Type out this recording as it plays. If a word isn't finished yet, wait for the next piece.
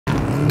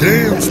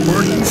Damn,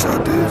 Sprk, you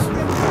shot this?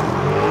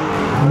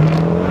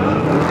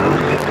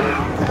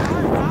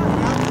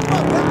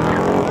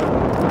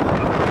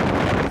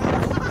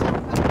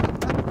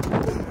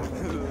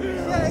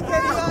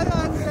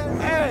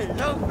 Hey,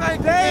 no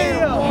fake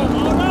Damn.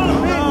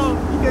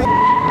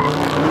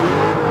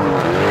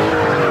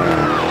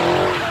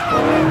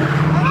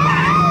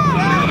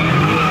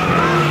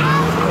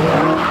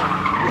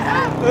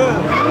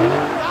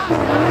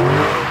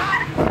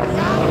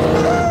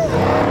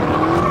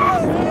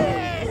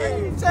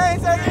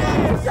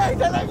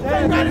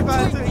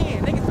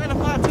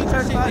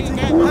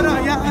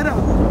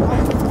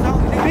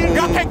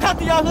 Y'all can't come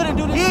to y'all hood and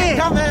do this shit,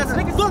 dumbass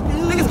niggas. Look,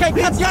 niggas can't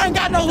come to y'all ain't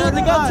got no hood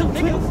to go to,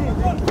 nigga.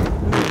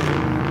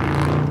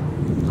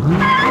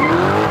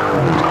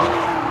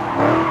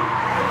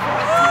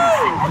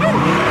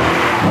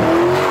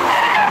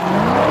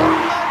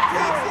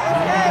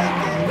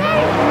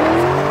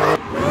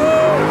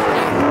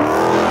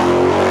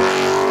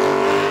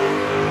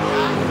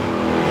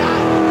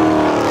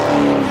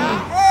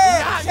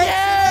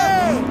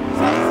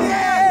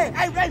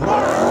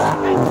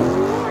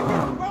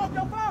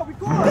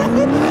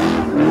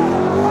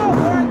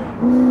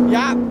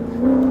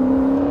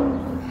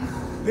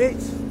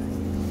 Bitch.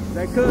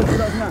 That could get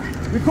us now.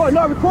 Record,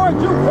 no,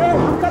 record you, man.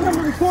 I'm telling them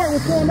to record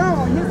what's going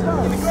on his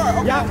phone.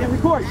 Okay. Yeah, and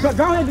record. Go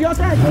ahead and do your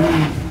thing,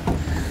 man.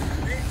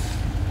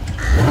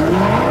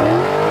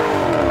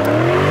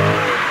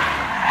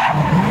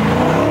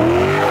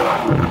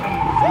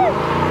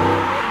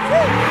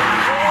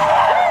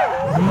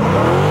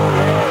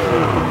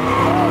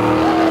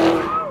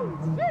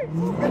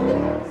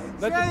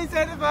 Let me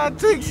certified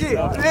tweak shit.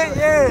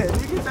 Yeah,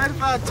 you can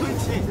certified tweak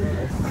shit.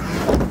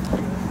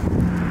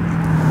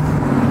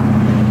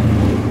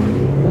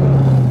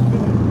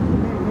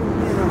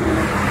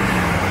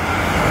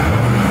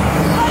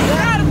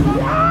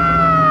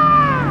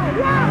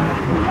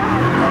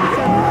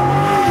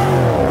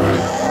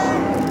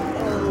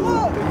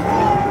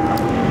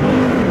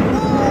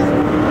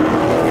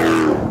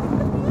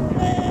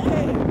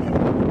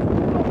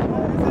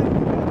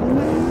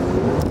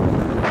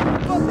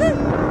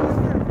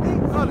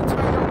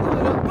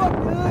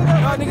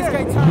 Niggas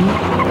can't turn.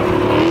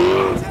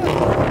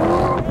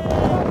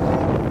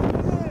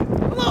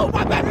 Look,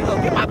 my baby,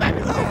 look, get my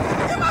baby, look.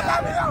 Get my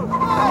baby, look.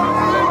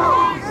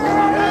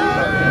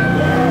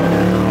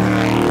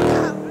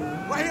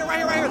 Right here,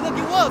 look,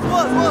 it was.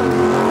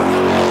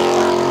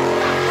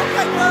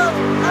 Okay, love.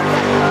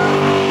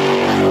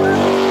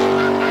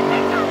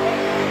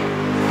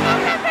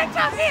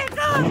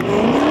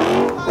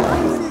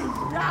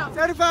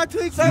 Certified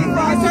tweak shit.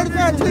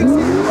 Certified tweak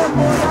shit.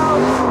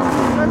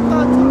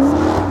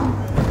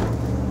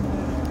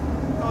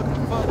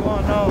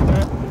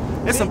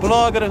 It's a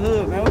vlog of the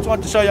hood, man. We just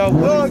want to show y'all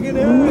boys. We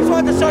just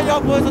want to show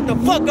y'all boys what the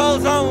fuck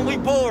goes on when we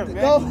bored,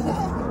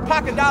 man.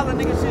 Pocket dollar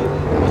nigga shit.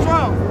 What's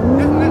wrong?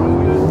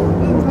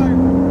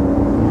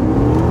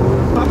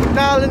 Pocket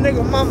dollar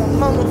nigga, mama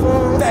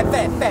phone.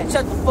 Fat.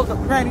 Shut the fuck up,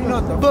 granny. You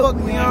know what the fuck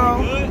me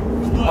on?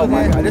 Oh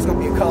my god, this gonna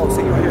be a cold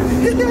scene right here.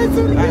 It's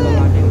pretty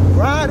good.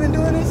 Riding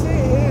doing this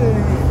shit.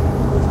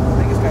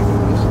 Niggas can't do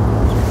this shit.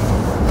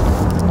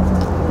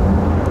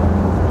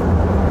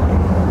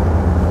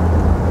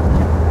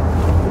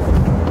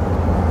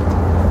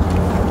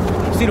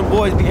 See the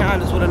boys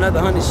behind us with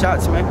another 100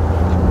 shots, man.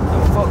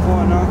 What the fuck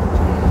going on?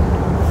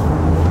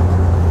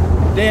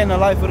 Day in the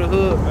life of the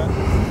hood, man.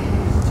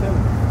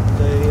 Chilling.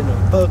 Day in the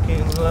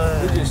fucking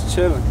life. We just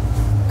chilling.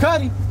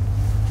 Cuddy.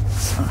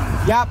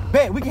 Y'all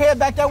bet. We can head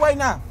back that way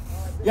now.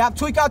 Y'all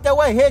tweak out that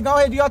way. Go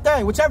ahead, do your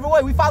thing. Whichever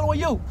way, we following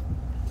you.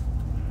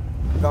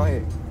 Go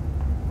ahead.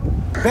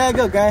 Bag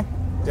up, gang.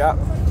 Yeah.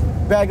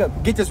 Bag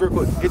up. Get this real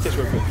quick.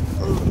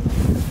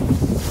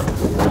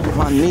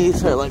 My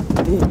knees hurt like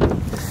this.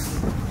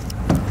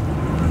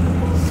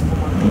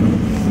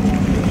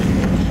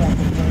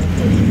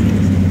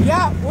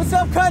 Yeah, what's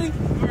up, Cuddy?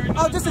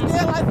 Oh, just a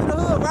dead life in the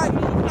hood, right?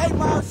 8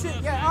 Mile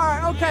shit. Yeah, all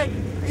right, okay.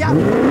 Yeah.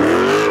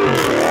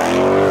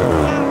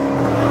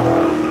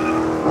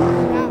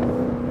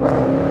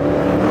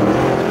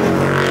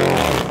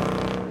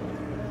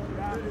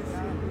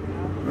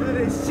 Do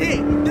this shit,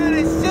 nigga.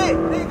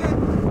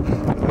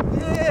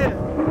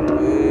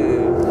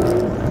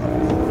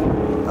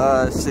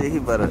 Yeah. Shit, he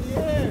better.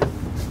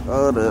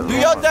 Hold up. Do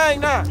your thing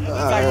now. Do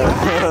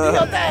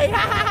your thing.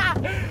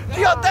 Do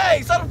your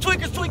thing. So them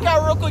tweakers tweak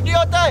out real quick. Do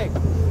your thing.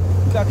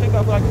 You gotta tweak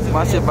out like this.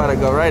 My shit about to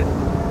go right.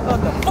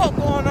 What the fuck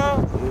going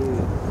on?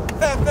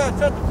 Fat,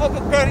 shut the fuck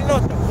up, girl. You know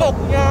what the fuck,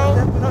 y'all?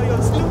 Know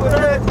your stupid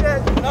ass.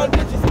 No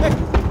disrespect.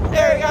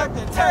 There you got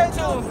to turn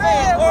to a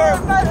fan or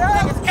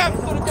niggas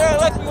capping for the girl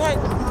like you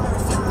ain't.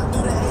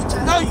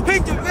 No, you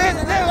picked the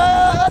vision,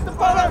 nigga. Let the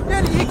phone up,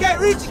 Diddy. He can't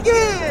reach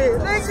again.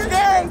 Nigga,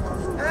 gang.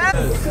 5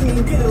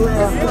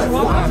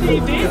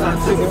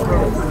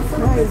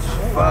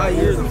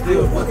 years I'm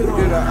still fucking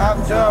did an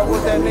op job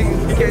with that nigga.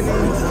 He can't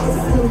even.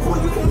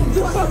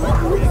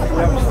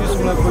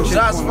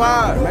 Shots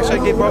fired. Make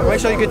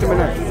sure you get them in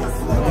there.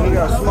 He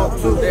got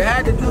smoked too. They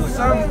had to do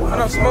something. When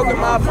I'm smoking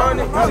my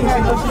opponent,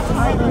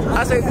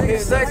 I say, nigga,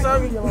 sex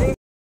on me.